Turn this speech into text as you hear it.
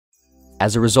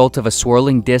as a result of a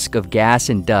swirling disk of gas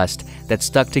and dust that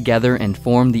stuck together and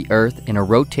formed the Earth in a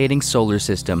rotating solar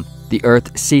system. The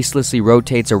Earth ceaselessly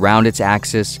rotates around its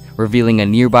axis, revealing a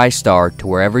nearby star to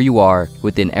wherever you are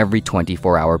within every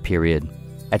 24-hour period.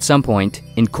 At some point,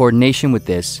 in coordination with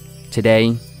this,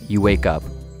 today, you wake up.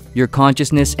 Your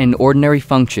consciousness and ordinary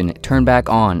function turn back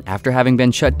on after having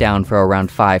been shut down for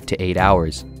around 5 to 8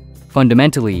 hours.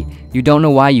 Fundamentally, you don't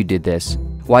know why you did this,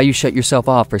 why you shut yourself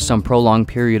off for some prolonged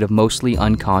period of mostly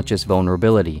unconscious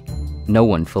vulnerability. No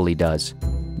one fully does.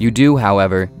 You do,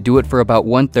 however, do it for about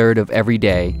 1/3 of every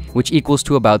day, which equals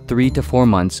to about 3 to 4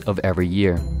 months of every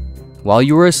year. While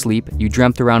you were asleep, you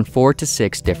dreamt around 4 to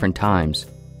 6 different times.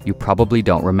 You probably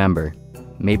don't remember.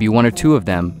 Maybe 1 or 2 of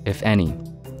them, if any.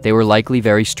 They were likely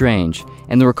very strange,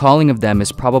 and the recalling of them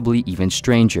is probably even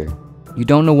stranger. You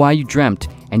don't know why you dreamt,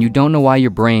 and you don't know why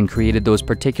your brain created those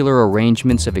particular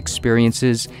arrangements of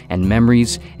experiences and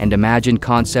memories and imagined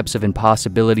concepts of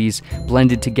impossibilities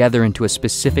blended together into a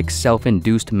specific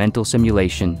self-induced mental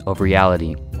simulation of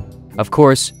reality. Of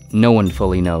course, no one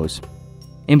fully knows.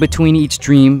 In between each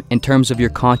dream, in terms of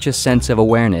your conscious sense of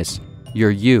awareness,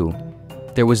 your you,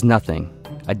 there was nothing,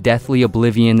 a deathly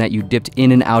oblivion that you dipped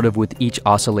in and out of with each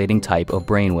oscillating type of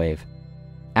brainwave.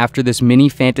 After this mini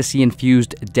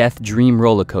fantasy-infused death dream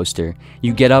roller coaster,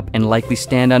 you get up and likely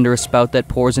stand under a spout that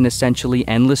pours an essentially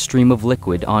endless stream of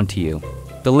liquid onto you.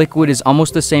 The liquid is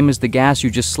almost the same as the gas you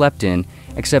just slept in,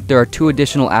 except there are 2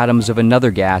 additional atoms of another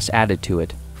gas added to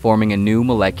it, forming a new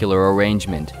molecular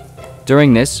arrangement.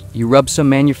 During this, you rub some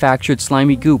manufactured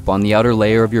slimy goop on the outer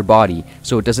layer of your body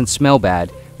so it doesn't smell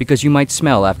bad, because you might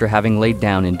smell after having laid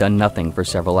down and done nothing for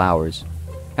several hours.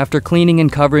 After cleaning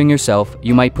and covering yourself,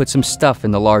 you might put some stuff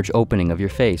in the large opening of your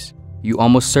face. You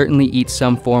almost certainly eat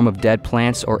some form of dead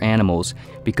plants or animals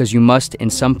because you must in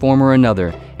some form or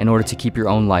another in order to keep your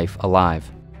own life alive.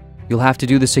 You'll have to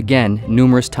do this again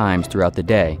numerous times throughout the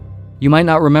day. You might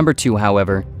not remember to,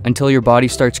 however, until your body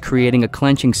starts creating a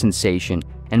clenching sensation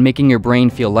and making your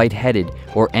brain feel lightheaded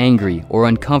or angry or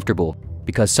uncomfortable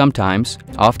because sometimes,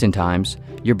 oftentimes,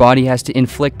 your body has to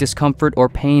inflict discomfort or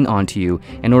pain onto you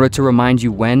in order to remind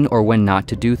you when or when not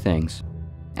to do things.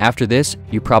 After this,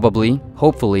 you probably,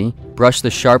 hopefully, brush the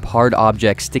sharp, hard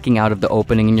objects sticking out of the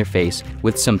opening in your face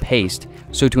with some paste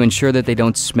so to ensure that they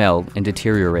don't smell and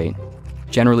deteriorate.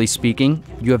 Generally speaking,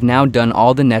 you have now done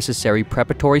all the necessary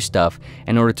preparatory stuff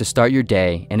in order to start your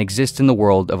day and exist in the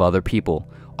world of other people,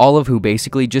 all of who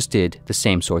basically just did the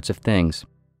same sorts of things.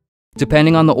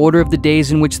 Depending on the order of the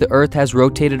days in which the Earth has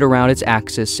rotated around its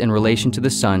axis in relation to the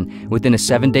Sun within a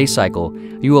 7-day cycle,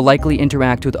 you will likely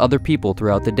interact with other people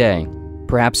throughout the day,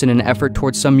 perhaps in an effort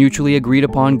towards some mutually agreed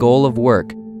upon goal of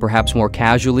work, perhaps more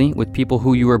casually with people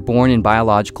who you were born in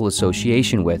biological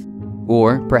association with,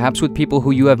 or perhaps with people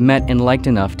who you have met and liked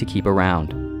enough to keep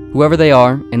around. Whoever they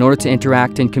are, in order to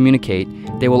interact and communicate,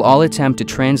 they will all attempt to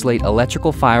translate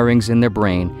electrical firings in their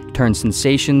brain, turn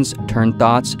sensations, turn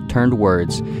thoughts, turned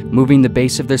words, moving the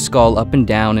base of their skull up and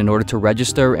down in order to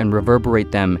register and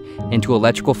reverberate them into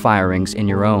electrical firings in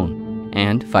your own,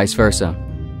 and vice versa.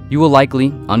 You will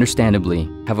likely, understandably,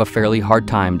 have a fairly hard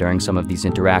time during some of these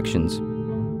interactions.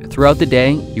 Throughout the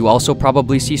day, you also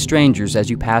probably see strangers as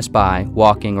you pass by,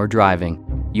 walking or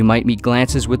driving. You might meet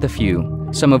glances with a few,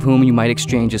 some of whom you might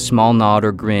exchange a small nod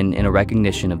or grin in a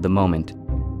recognition of the moment.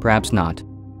 Perhaps not.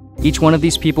 Each one of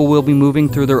these people will be moving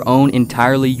through their own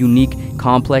entirely unique,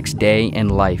 complex day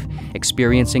and life,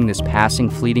 experiencing this passing,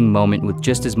 fleeting moment with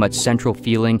just as much central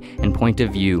feeling and point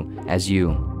of view as you.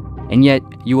 And yet,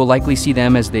 you will likely see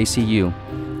them as they see you,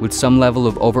 with some level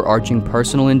of overarching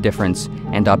personal indifference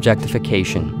and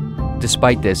objectification.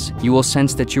 Despite this, you will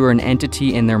sense that you are an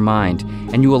entity in their mind,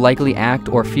 and you will likely act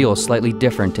or feel slightly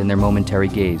different in their momentary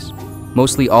gaze.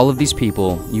 Mostly all of these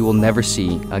people you will never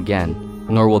see again,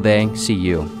 nor will they see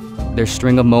you. Their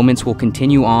string of moments will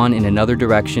continue on in another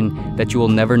direction that you will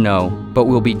never know, but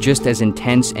will be just as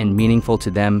intense and meaningful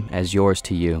to them as yours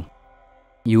to you.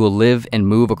 You will live and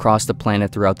move across the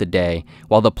planet throughout the day,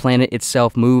 while the planet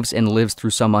itself moves and lives through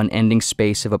some unending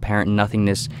space of apparent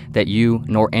nothingness that you,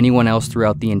 nor anyone else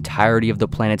throughout the entirety of the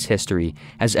planet's history,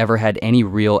 has ever had any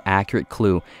real accurate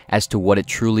clue as to what it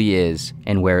truly is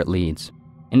and where it leads.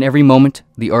 In every moment,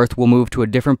 the Earth will move to a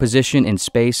different position in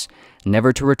space,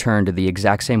 never to return to the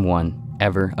exact same one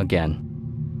ever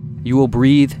again. You will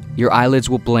breathe, your eyelids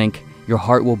will blink, your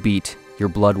heart will beat, your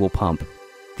blood will pump.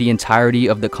 The entirety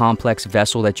of the complex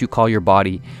vessel that you call your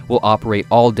body will operate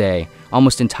all day,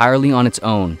 almost entirely on its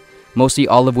own, mostly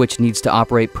all of which needs to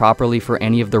operate properly for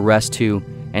any of the rest to,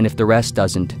 and if the rest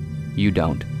doesn't, you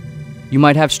don't. You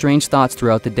might have strange thoughts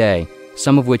throughout the day,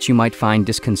 some of which you might find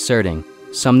disconcerting,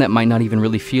 some that might not even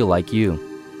really feel like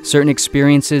you. Certain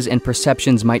experiences and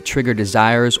perceptions might trigger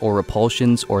desires or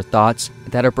repulsions or thoughts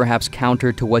that are perhaps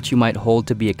counter to what you might hold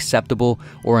to be acceptable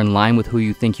or in line with who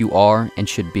you think you are and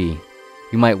should be.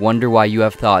 You might wonder why you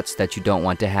have thoughts that you don't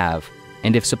want to have,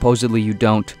 and if supposedly you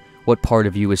don't, what part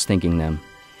of you is thinking them.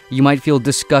 You might feel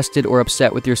disgusted or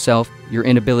upset with yourself, your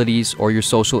inabilities, or your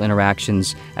social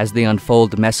interactions as they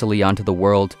unfold messily onto the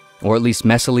world, or at least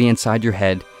messily inside your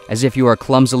head, as if you are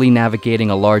clumsily navigating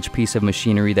a large piece of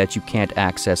machinery that you can't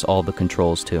access all the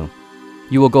controls to.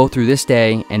 You will go through this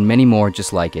day and many more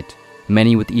just like it,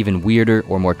 many with even weirder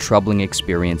or more troubling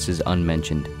experiences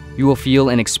unmentioned. You will feel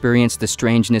and experience the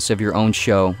strangeness of your own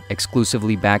show,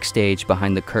 exclusively backstage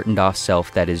behind the curtained-off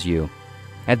self that is you.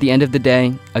 At the end of the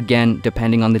day, again,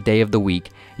 depending on the day of the week,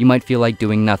 you might feel like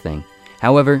doing nothing.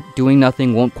 However, doing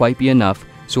nothing won't quite be enough,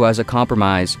 so as a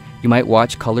compromise, you might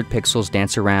watch colored pixels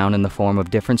dance around in the form of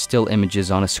different still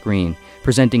images on a screen,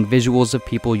 presenting visuals of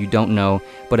people you don't know,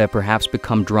 but have perhaps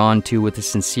become drawn to with a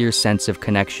sincere sense of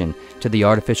connection to the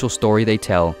artificial story they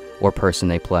tell or person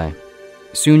they play.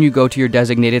 Soon you go to your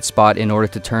designated spot in order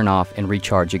to turn off and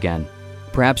recharge again.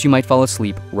 Perhaps you might fall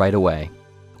asleep right away.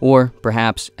 Or,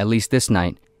 perhaps, at least this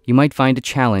night, you might find a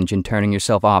challenge in turning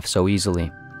yourself off so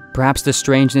easily. Perhaps the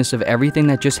strangeness of everything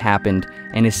that just happened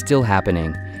and is still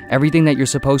happening, everything that you're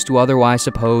supposed to otherwise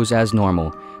suppose as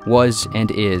normal, was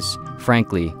and is,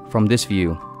 frankly, from this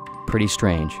view, pretty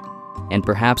strange. And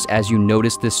perhaps as you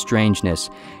notice this strangeness,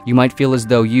 you might feel as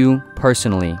though you,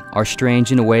 personally, are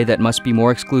strange in a way that must be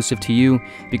more exclusive to you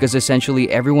because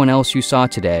essentially everyone else you saw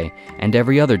today, and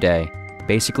every other day,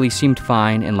 basically seemed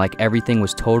fine and like everything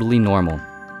was totally normal.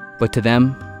 But to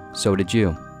them, so did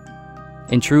you.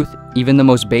 In truth, even the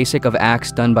most basic of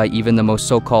acts done by even the most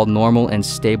so-called normal and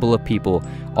stable of people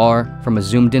are, from a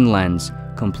zoomed-in lens,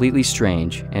 completely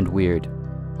strange and weird.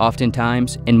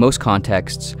 Oftentimes, in most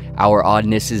contexts, our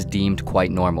oddness is deemed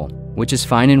quite normal, which is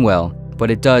fine and well, but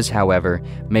it does, however,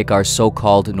 make our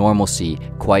so-called normalcy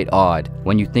quite odd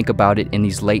when you think about it in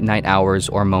these late-night hours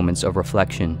or moments of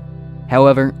reflection.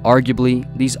 However, arguably,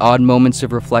 these odd moments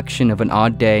of reflection of an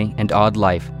odd day and odd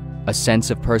life, a sense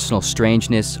of personal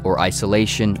strangeness or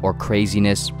isolation or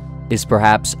craziness, is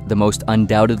perhaps the most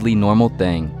undoubtedly normal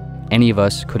thing any of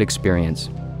us could experience.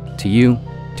 To you,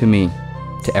 to me,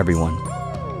 to everyone.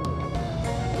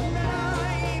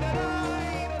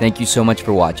 Thank you so much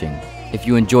for watching. If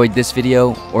you enjoyed this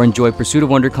video or enjoy Pursuit of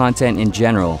Wonder content in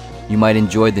general, you might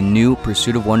enjoy the new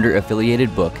Pursuit of Wonder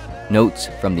affiliated book, Notes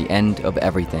from the End of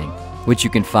Everything, which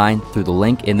you can find through the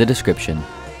link in the description.